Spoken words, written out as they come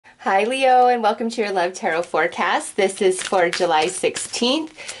Hi Leo, and welcome to your Love Tarot forecast. This is for July 16th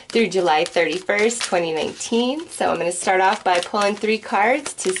through July 31st, 2019. So I'm going to start off by pulling 3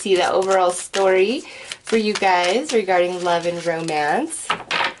 cards to see the overall story for you guys regarding love and romance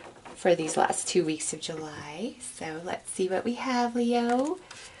for these last 2 weeks of July. So let's see what we have, Leo.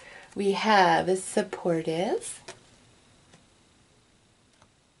 We have supportive.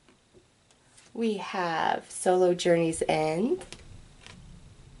 We have solo journeys end.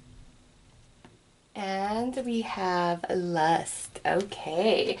 And we have lust.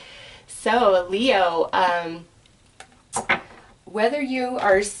 Okay, so Leo, whether you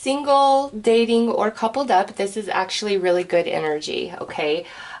are single, dating, or coupled up, this is actually really good energy, okay?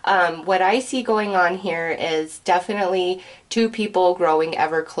 What I see going on here is definitely 2 people growing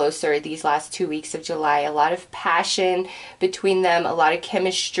ever closer these last 2 weeks of July. A lot of passion between them, a lot of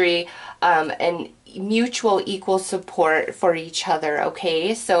chemistry, and mutual equal support for each other,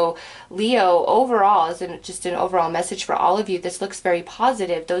 okay? So Leo, overall, is just an overall message for all of you. This looks very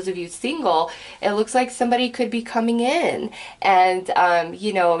positive. Those of you single, it looks like somebody could be coming in and,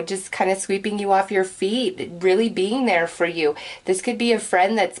 you know, just kind of sweeping you off your feet, really being there for you. This could be a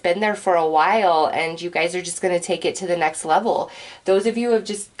friend that's been there for a while and you guys are just going to take it to the next level. Those of you who have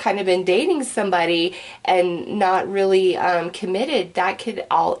just kind of been dating somebody and not really committed, that could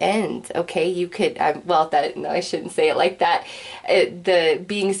all end, okay? You could well, no, I shouldn't say it like that. The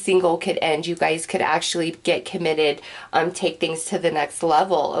being single could end. You guys could actually get committed, take things to the next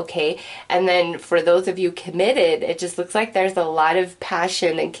level, okay? And then for those of you committed, it just looks like there's a lot of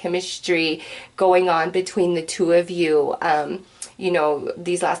passion and chemistry going on between the 2 of you, you know,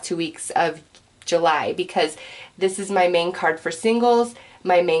 these last 2 weeks of July, because this is my main card for singles,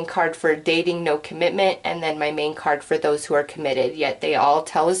 my main card for dating, no commitment, and then my main card for those who are committed. Yet they all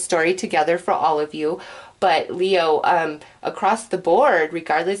tell a story together for all of you. But Leo, across the board,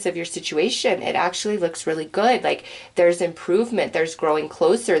 regardless of your situation, it actually looks really good. Like there's improvement, there's growing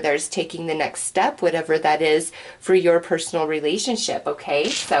closer, there's taking the next step, whatever that is for your personal relationship, okay?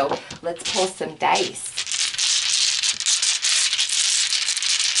 So let's pull some dice.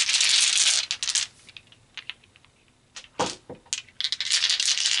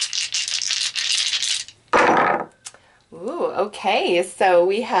 Ooh, okay, so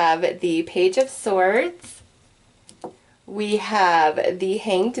we have the Page of Swords, we have the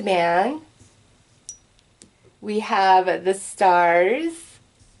Hanged Man, we have the Stars,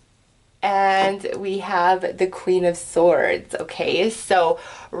 and we have the Queen of Swords, okay? So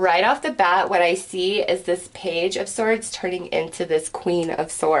right off the bat, what I see is this Page of Swords turning into this Queen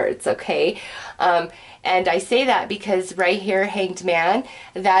of Swords, okay? And I say that because right here, Hanged Man,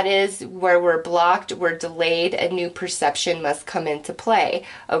 that is where we're blocked, we're delayed, a new perception must come into play,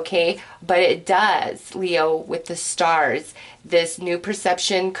 okay? But it does, Leo, with the Stars. This new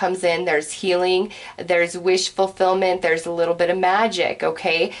perception comes in, there's healing, there's wish fulfillment, there's a little bit of magic,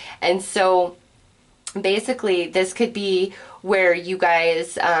 okay? And so basically this could be where you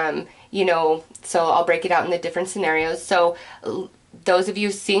guys, you know, so I'll break it out in the different scenarios. So those of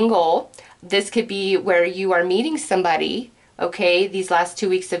you single, this could be where you are meeting somebody, okay, these last 2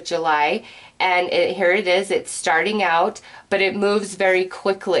 weeks of July, and here it is, it's starting out, but it moves very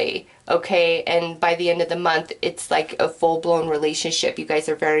quickly, okay, and by the end of the month, it's like a full-blown relationship. You guys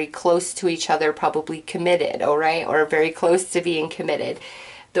are very close to each other, probably committed, all right, or very close to being committed.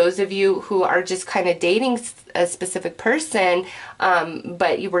 Those of you who are just kind of dating a specific person,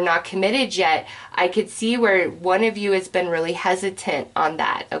 but you were not committed yet, I could see where one of you has been really hesitant on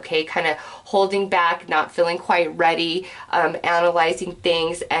that, okay? Kind of holding back, not feeling quite ready, analyzing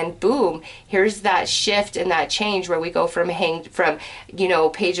things, and boom, here's that shift and that change where we go from you know,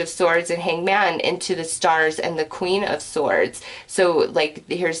 Page of Swords and Hanged Man into the Stars and the Queen of Swords. So like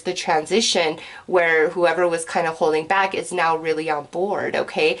here's the transition where whoever was kind of holding back is now really on board,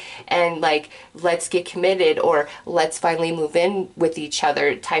 okay? And like, let's get committed, or let's finally move in with each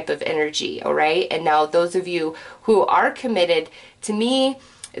other type of energy, all right? And now those of you who are committed, to me,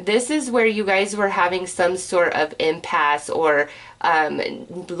 this is where you guys were having some sort of impasse or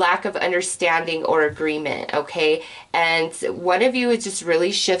lack of understanding or agreement, okay? And one of you just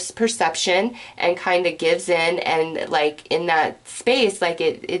really shifts perception and kind of gives in, and like in that space, like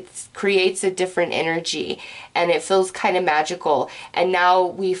it creates a different energy and it feels kind of magical. And now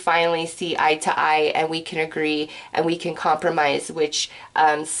we finally see eye to eye and we can agree and we can compromise, which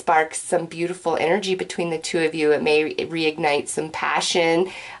sparks some beautiful energy between the 2 of you. It may reignite some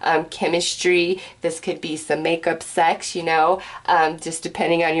passion, chemistry. This could be some makeup sex, you know, just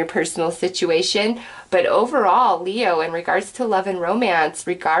depending on your personal situation. But overall, Leo, in regards to love and romance,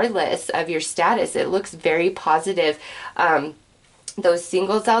 regardless of your status, it looks very positive. those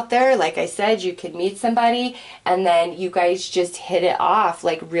singles out there, like I said, you could meet somebody and then you guys just hit it off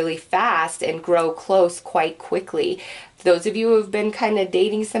like really fast and grow close quite quickly. Those of you who have been kind of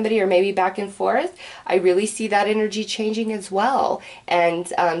dating somebody or maybe back and forth, I really see that energy changing as well. And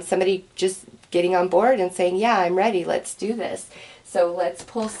somebody just getting on board and saying, yeah, I'm ready, let's do this. So let's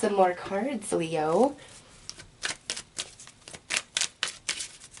pull some more cards, Leo.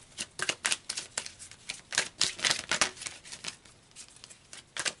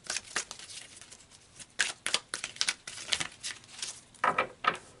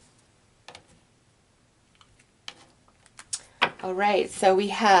 All right, so we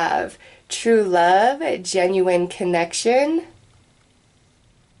have true love, genuine connection,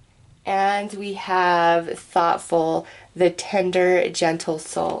 and we have thoughtful, the tender, gentle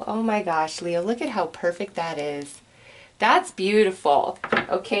soul. Oh my gosh, Leo, look at how perfect that is. That's beautiful,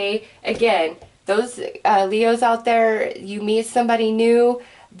 okay? Again, those Leos out there, you meet somebody new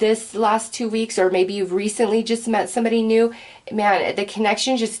this last 2 weeks, or maybe you've recently just met somebody new, man, the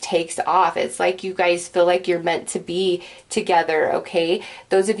connection just takes off. It's like you guys feel like you're meant to be together, okay?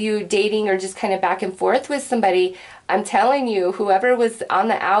 Those of you dating or just kind of back and forth with somebody, I'm telling you, whoever was on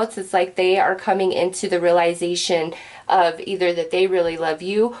the outs, it's like they are coming into the realization of either that they really love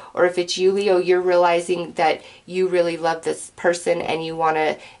you, or if it's you, Leo, you're realizing that you really love this person and you want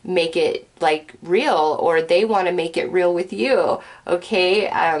to make it like real, or they want to make it real with you, okay?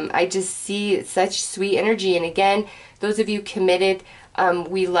 I just see such sweet energy. And again, those of you committed,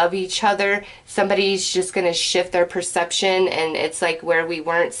 we love each other. Somebody's just going to shift their perception, and it's like where we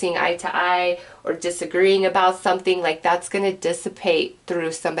weren't seeing eye to eye or disagreeing about something, like that's going to dissipate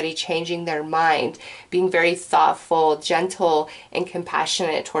through somebody changing their mind, being very thoughtful, gentle, and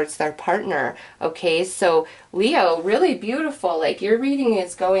compassionate towards their partner. Okay, so Leo, really beautiful. Like your reading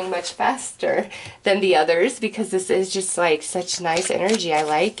is going much faster than the others because this is just like such nice energy. I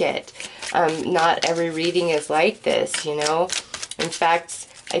like it. Not every reading is like this, you know. In fact,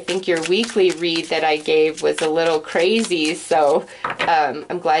 I think your weekly read that I gave was a little crazy, so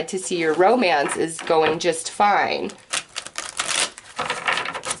I'm glad to see your romance is going just fine.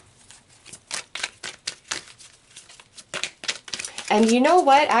 And you know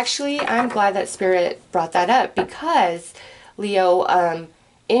what? Actually, I'm glad that Spirit brought that up because, Leo,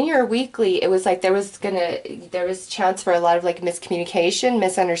 in your weekly, it was like there was chance for a lot of like miscommunication,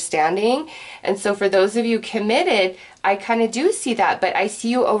 misunderstanding. And so for those of you committed, I kind of do see that, but I see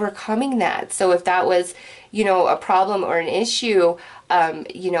you overcoming that. So if that was, you know, a problem or an issue,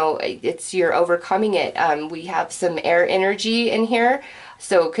 you know, you're overcoming it. We have some air energy in here.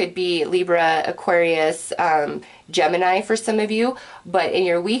 So it could be Libra, Aquarius, Gemini for some of you. But in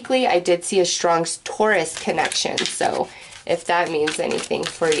your weekly, I did see a strong Taurus connection. So if that means anything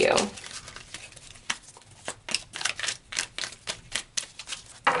for you.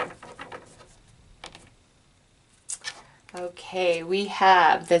 Okay, we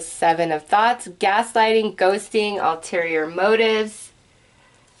have the Seven of Thoughts, gaslighting, ghosting, ulterior motives.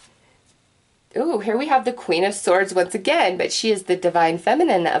 Ooh, here we have the Queen of Swords once again, but she is the divine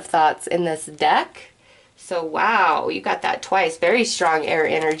feminine of thoughts in this deck. So wow, you got that twice. Very strong air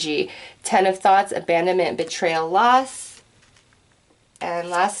energy. Ten of Thoughts, abandonment, betrayal, loss. And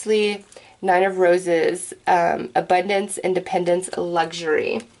lastly, Nine of Roses, abundance, independence,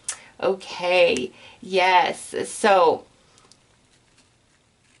 luxury. Okay, yes, so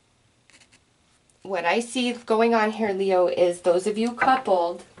what I see going on here, Leo, is those of you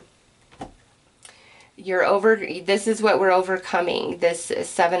coupled, this is what we're overcoming, this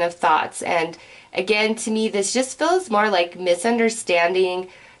Seven of Thoughts. And again, to me, this just feels more like misunderstanding,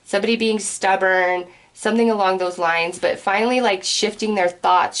 somebody being stubborn, something along those lines, but finally like shifting their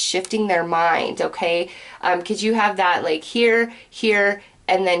thoughts, shifting their mind, okay? Because you have that like here,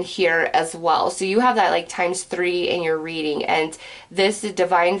 and then here as well. So you have that like ×3 in your reading. And this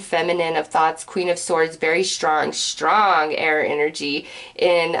divine feminine of thoughts, Queen of Swords, very strong air energy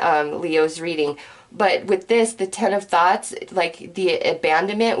in Leo's reading. But with this, the Ten of Thoughts, like the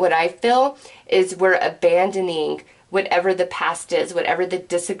abandonment, what I feel is we're abandoning whatever the past is, whatever the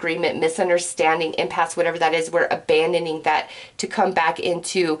disagreement, misunderstanding, impasse, whatever that is, we're abandoning that to come back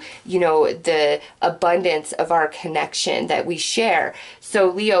into, you know, the abundance of our connection that we share. So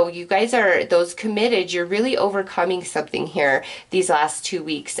Leo, you guys are, those committed, you're really overcoming something here these last 2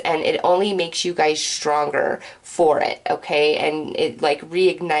 weeks, and it only makes you guys stronger for it, okay? And it like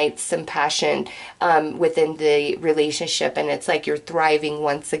reignites some passion within the relationship, and it's like you're thriving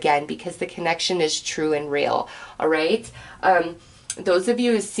once again because the connection is true and real. All right. Those of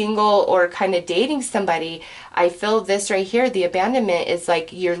you who are single or kind of dating somebody, I feel this right here, the abandonment is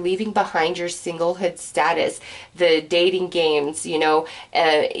like you're leaving behind your singlehood status, the dating games, you know,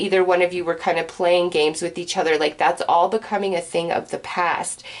 either one of you were kind of playing games with each other. Like that's all becoming a thing of the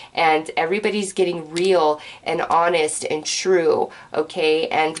past, and everybody's getting real and honest and true, okay?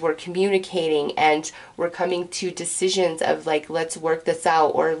 And we're communicating and we're coming to decisions of like, let's work this out,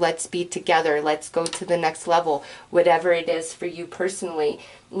 or let's be together, let's go to the next level, whatever it is for you personally,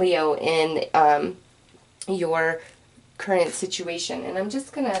 Leo, in your current situation. And I'm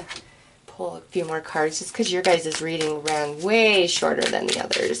just gonna pull a few more cards just because your guys' reading ran way shorter than the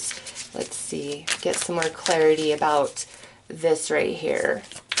others. Let's see, get some more clarity about this right here.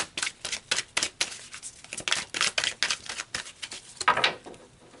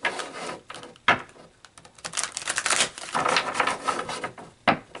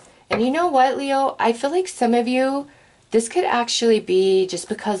 And you know what, Leo? I feel like some of you, this could actually be just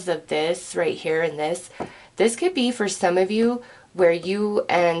because of this right here and this could be for some of you where you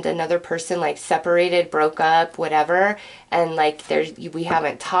and another person like separated, broke up, whatever, and like we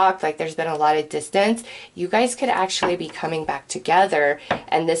haven't talked, like there's been a lot of distance. You guys could actually be coming back together,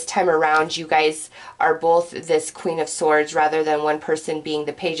 and this time around you guys are both this Queen of Swords rather than one person being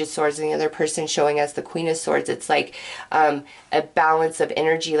the Page of Swords and the other person showing as the Queen of Swords. It's like a balance of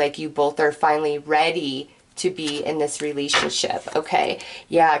energy, like you both are finally ready to be in this relationship, okay?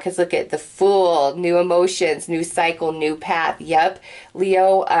 Yeah, because look at the Fool, new emotions, new cycle, new path. Yep,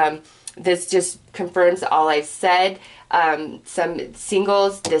 Leo, this just confirms all I've said. Some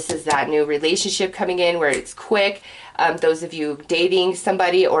singles, this is that new relationship coming in where it's quick. Those of you dating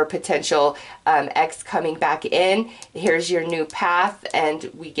somebody or potential ex coming back in, here's your new path,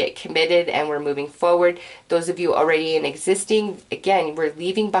 and we get committed and we're moving forward. Those of you already in existing, again, we're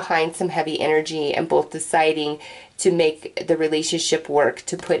leaving behind some heavy energy and both deciding to make the relationship work,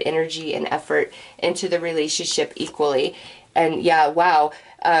 to put energy and effort into the relationship equally. And yeah, wow.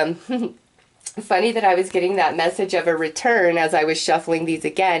 Funny that I was getting that message of a return as I was shuffling these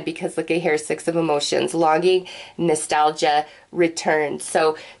again, because look at here, Six of Emotions, longing, nostalgia, return.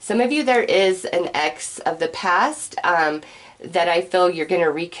 So some of you, there is an ex of the past that I feel you're going to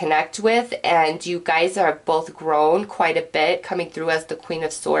reconnect with, and you guys are both grown quite a bit, coming through as the Queen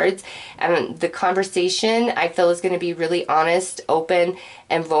of Swords. And the conversation, I feel, is going to be really honest, open,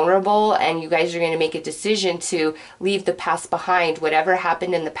 and vulnerable, and you guys are going to make a decision to leave the past behind. Whatever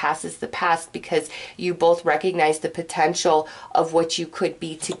happened in the past is the past, because you both recognize the potential of what you could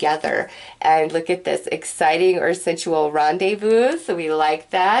be together. And look at this, exciting or sensual rendezvous. So we like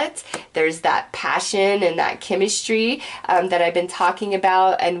that. There's that passion and that chemistry that I've been talking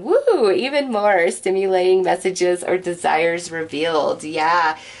about, and woo, even more stimulating messages or desires revealed.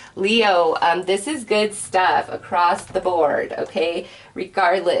 Yeah, Leo, this is good stuff across the board, okay?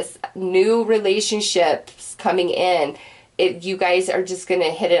 Regardless, new relationships coming in. You guys are just going to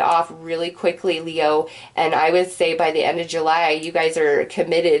hit it off really quickly, Leo. And I would say by the end of July, you guys are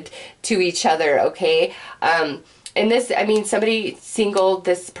committed to each other, okay? And this, I mean, somebody single,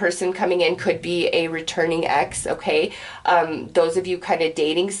 this person coming in could be a returning ex, okay? Those of you kind of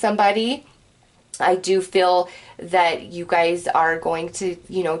dating somebody, I do feel that you guys are going to,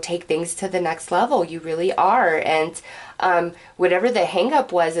 you know, take things to the next level. You really are. And whatever the hang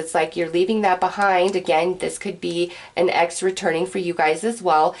up was, it's like you're leaving that behind. Again, this could be an ex returning for you guys as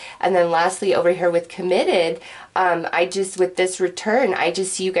well. And then lastly, over here with committed, with this return, I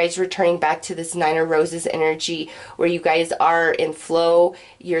just see you guys returning back to this Nine of Roses energy where you guys are in flow,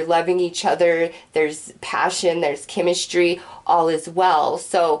 you're loving each other, there's passion, there's chemistry, all is well.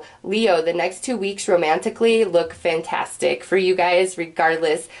 So Leo, the next 2 weeks romantically look fantastic for you guys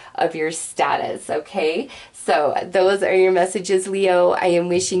regardless of your status, okay? So those are your messages, Leo. I am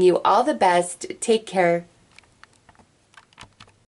wishing you all the best. Take care.